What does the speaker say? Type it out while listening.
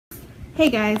Hey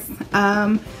guys,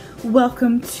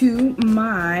 welcome to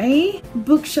my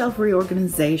bookshelf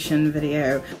reorganization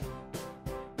video.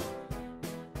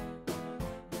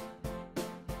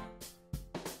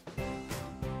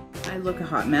 I look a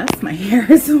hot mess. My hair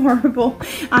is horrible.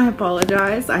 I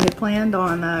apologize. I had planned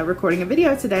on recording a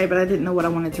video today, but I didn't know what I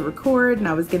wanted to record, and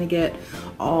I was gonna get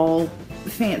all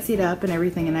fancied up and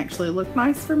everything and actually look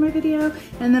nice for my video.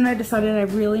 And then I decided I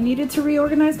really needed to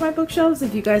reorganize my bookshelves.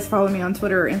 If you guys follow me on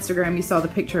Twitter or Instagram, you saw the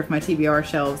picture of my TBR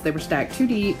shelves. They were stacked too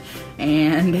deep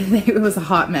and it was a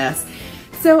hot mess.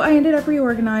 So I ended up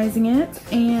reorganizing it,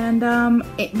 and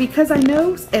because I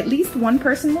know at least one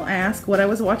person will ask, what I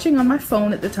was watching on my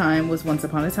phone at the time was Once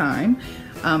Upon a Time.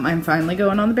 I'm finally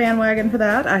going on the bandwagon for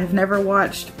that. I have never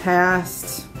watched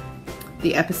past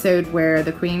the episode where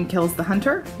the queen kills the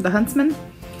huntsman,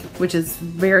 which is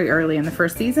very early in the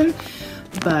first season.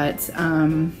 But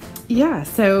yeah,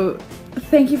 so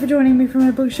thank you for joining me for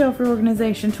my bookshelf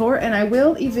reorganization tour, and I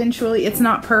will eventually, it's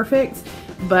not perfect,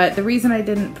 but the reason I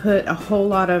didn't put a whole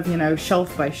lot of, you know,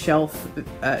 shelf by shelf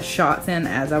shots in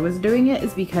as I was doing it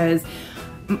is because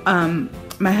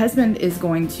my husband is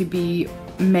going to be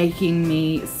making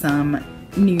me some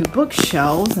new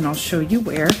bookshelves, and I'll show you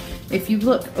where. If you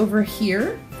look over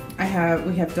here,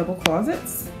 we have double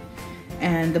closets,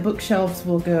 and the bookshelves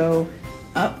will go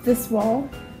up this wall,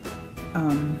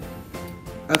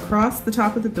 across the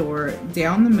top of the door,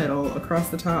 down the middle, across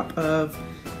the top of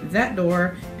that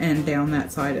door, and down that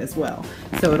side as well.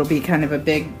 So it'll be kind of a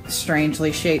big,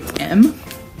 strangely shaped M.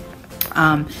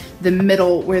 The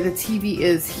middle where the TV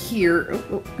is here,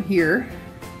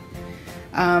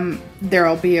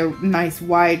 there'll be a nice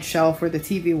wide shelf where the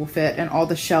TV will fit, and all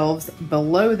the shelves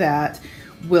below that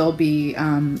will be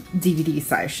DVD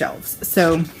size shelves.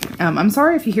 So I'm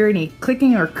sorry if you hear any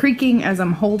clicking or creaking as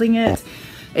I'm holding it,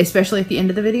 especially at the end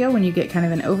of the video when you get kind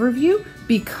of an overview,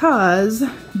 because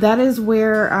that is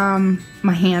where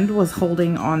my hand was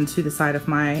holding onto the side of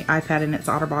my iPad in its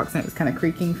OtterBox, and it was kind of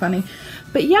creaking funny.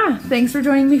 But yeah, thanks for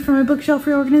joining me for my bookshelf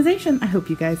reorganization. I hope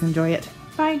you guys enjoy it.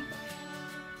 Bye.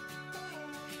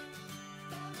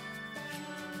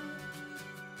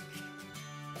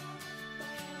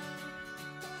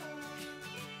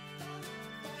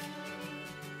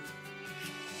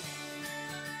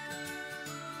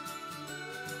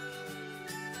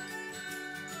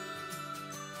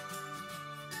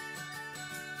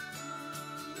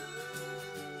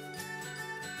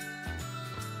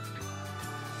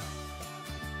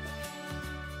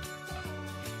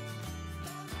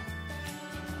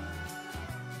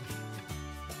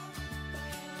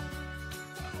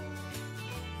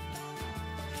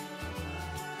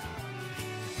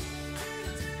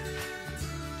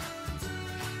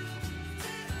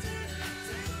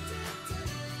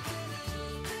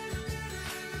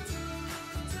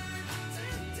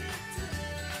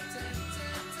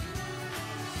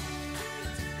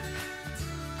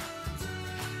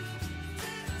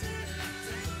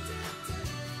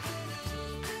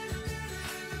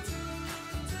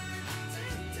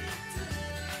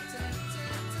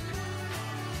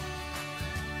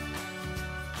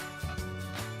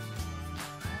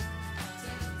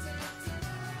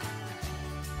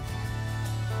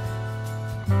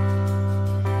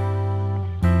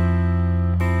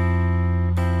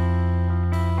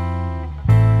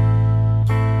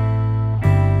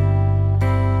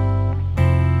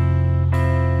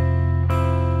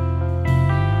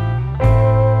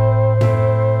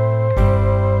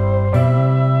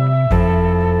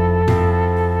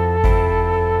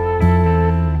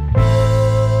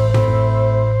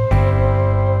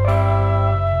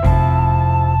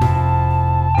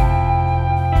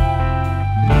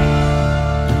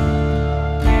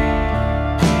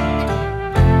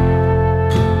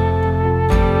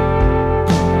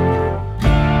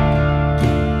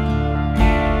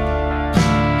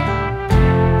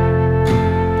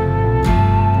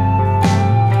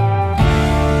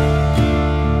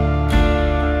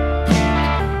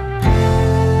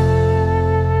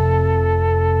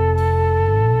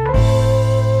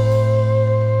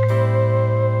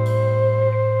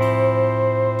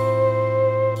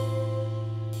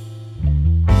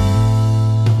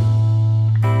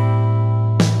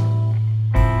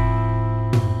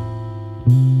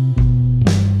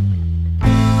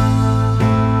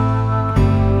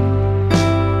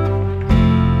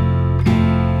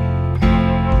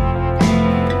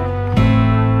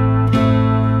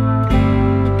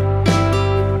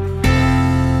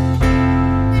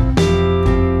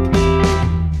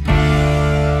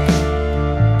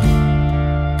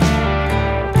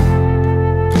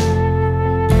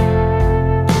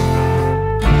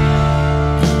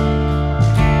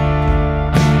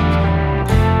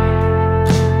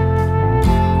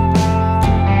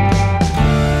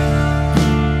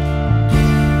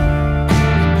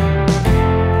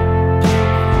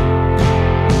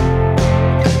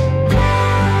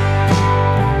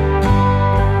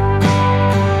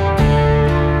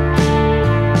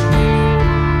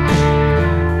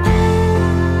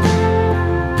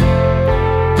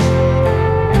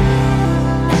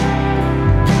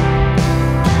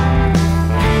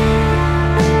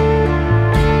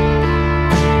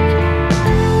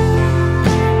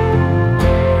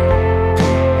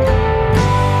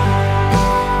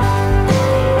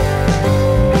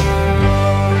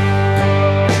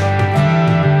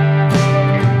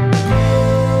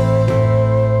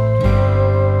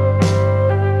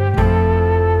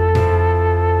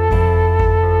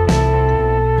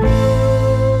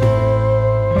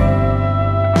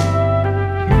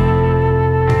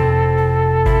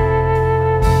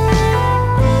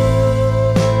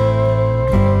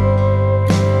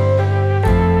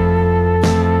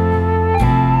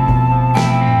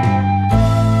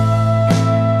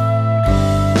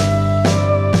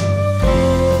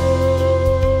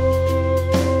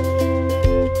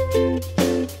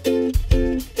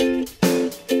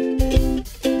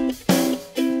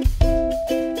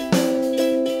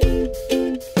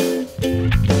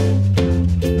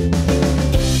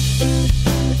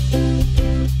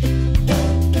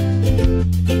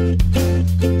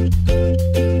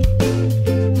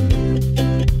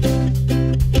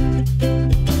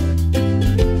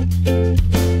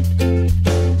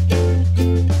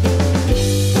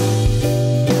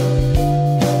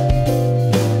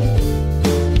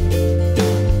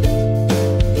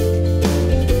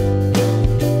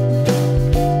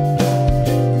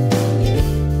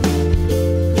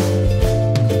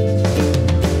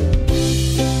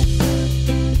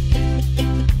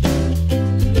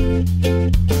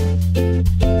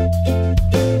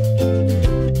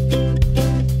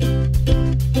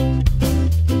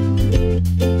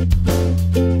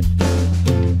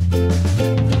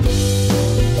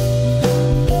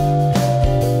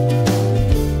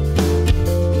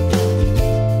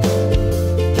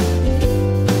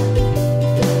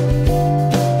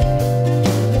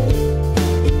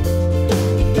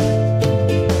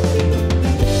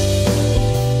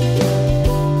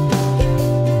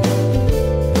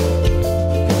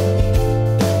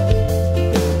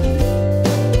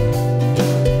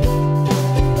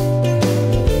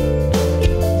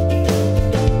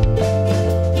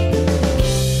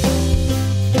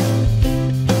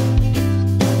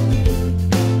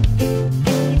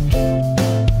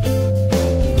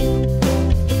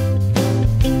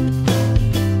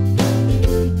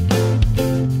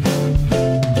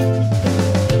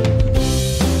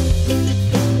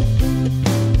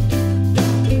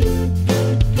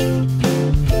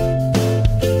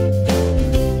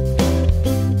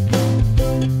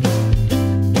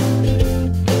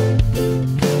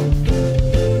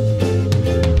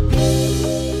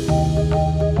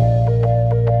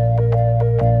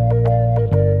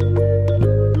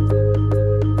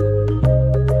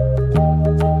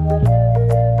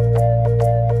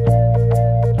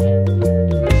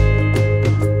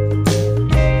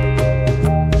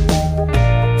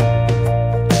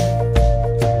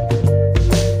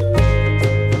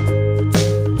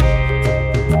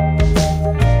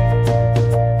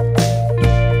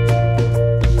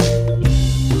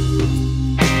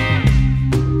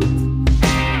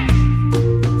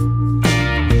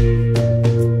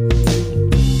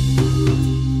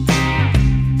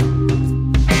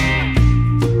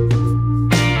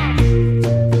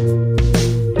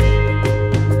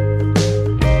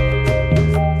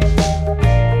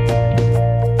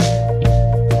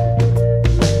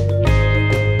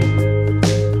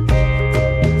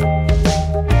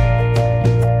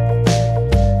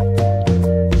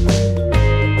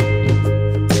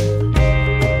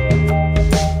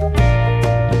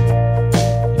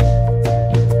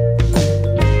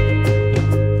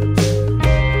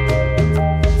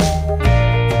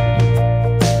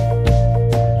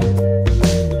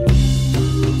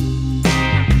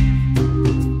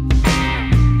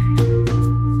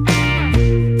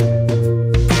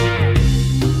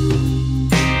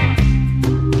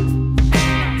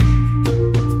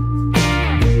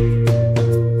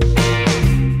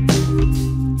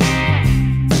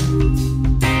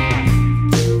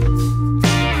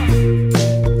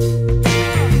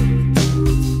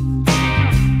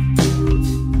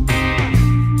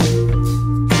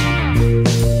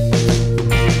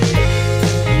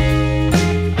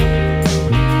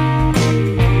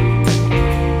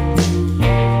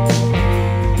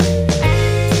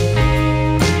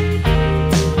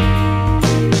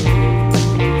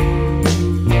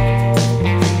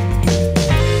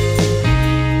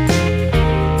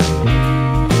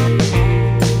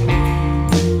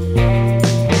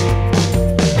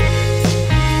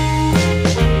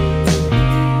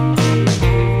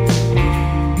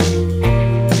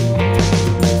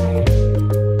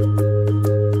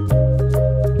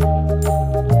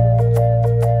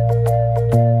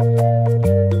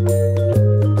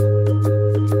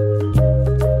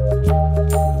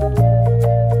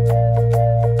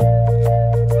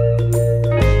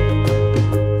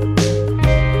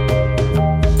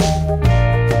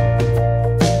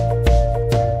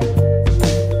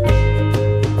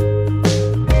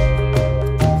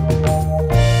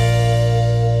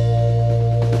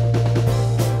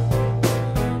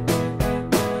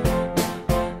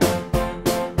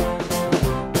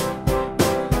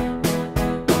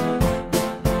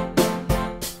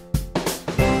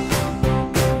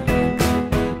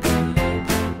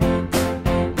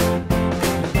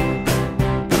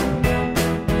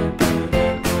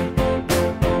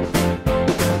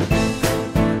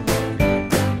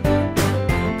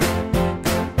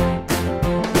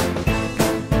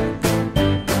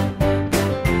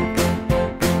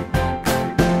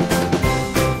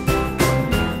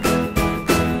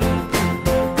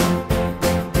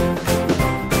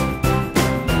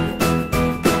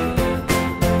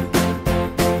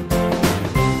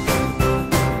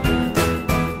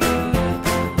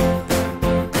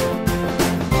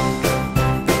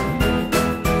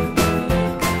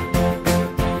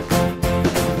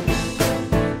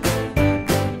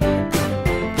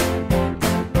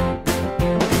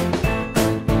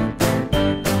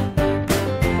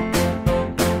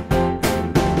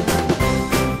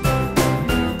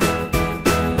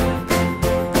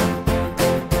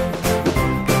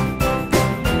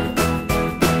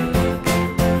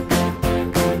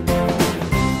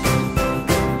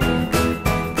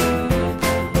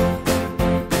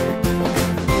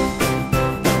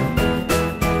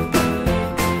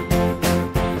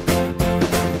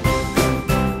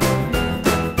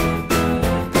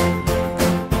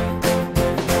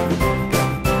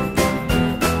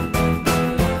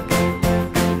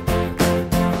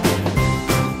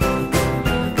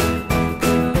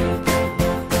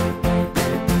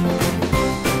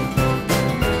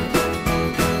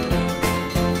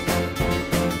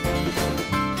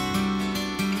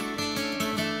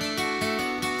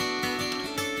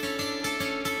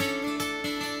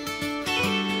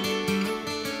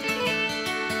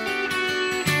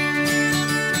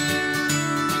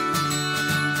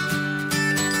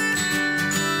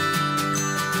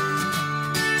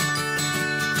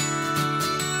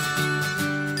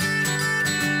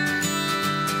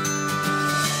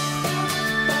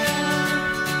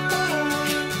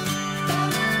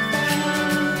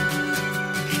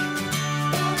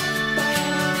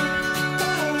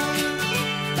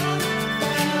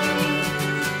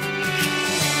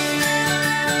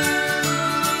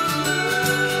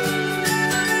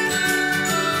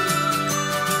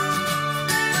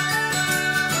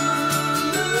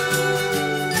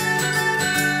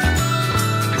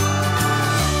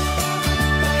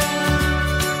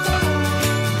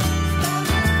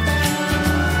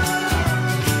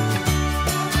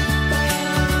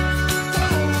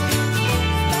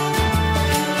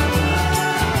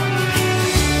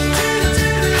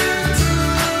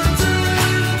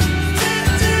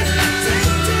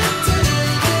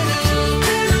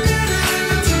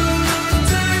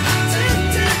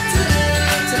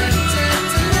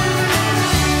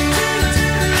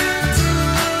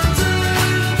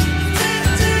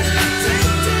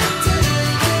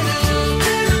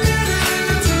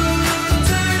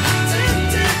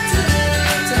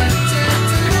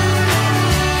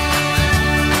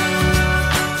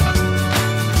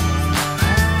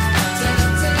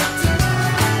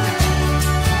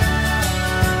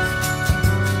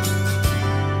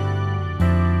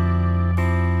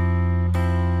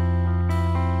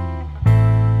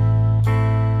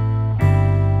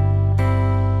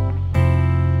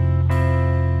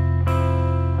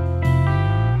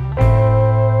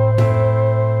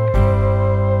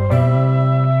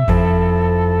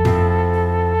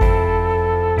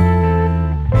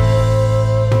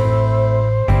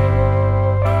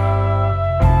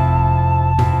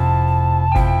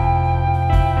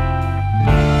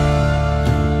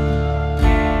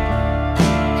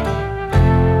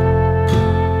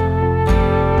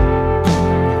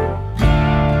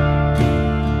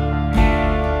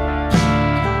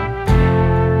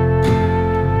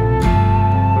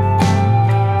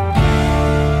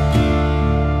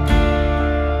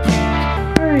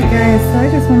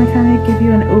 to give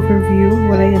you an overview of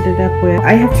what I ended up with.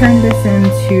 I have turned this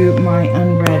into my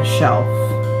unread shelf.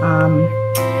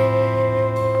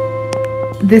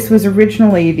 This was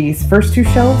originally these first two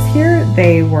shelves here.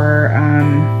 They were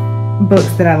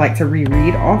books that I like to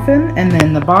reread often, and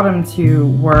then the bottom two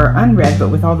were unread, but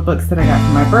with all the books that I got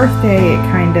for my birthday,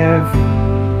 I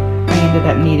ended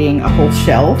up needing a whole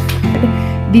shelf.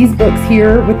 These books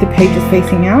here with the pages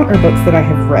facing out are books that I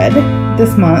have read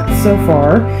this month so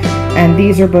far, and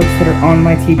these are books that are on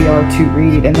my TBR to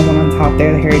read, and the one on top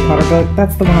there, the Harry Potter book,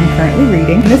 that's the one I'm currently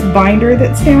reading. And this binder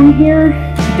that's down here,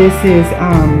 this is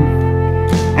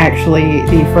actually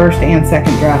the first and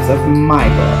second drafts of my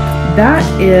book. That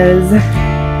is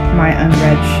my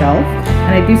unread shelf,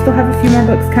 and I do still have a few more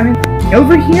books coming.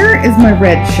 Over here is my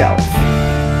read shelf.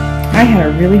 I had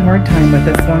a really hard time with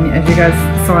this one, as you guys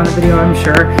saw in the video, I'm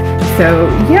sure.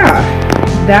 So yeah,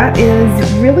 that is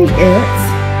really it.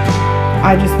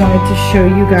 I just wanted to show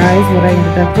you guys what I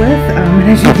ended up with. And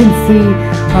as you can see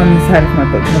on the side of my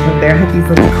bookshelf over there, I have these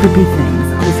little clippy things.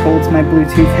 This holds my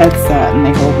Bluetooth headset, and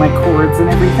they hold my cords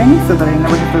and everything so that I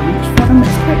never have to reach for them.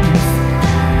 It's quite nice.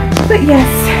 But yes,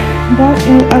 that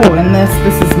is, oh, and this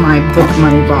is my book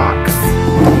money box,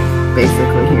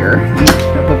 basically here. And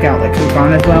a book outlet could have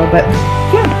gone as well, but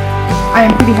yeah, I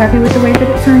am pretty happy with the way that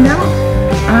it turned out.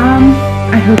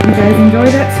 I hope you guys enjoyed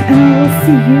it, and I will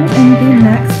see you in the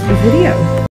next video.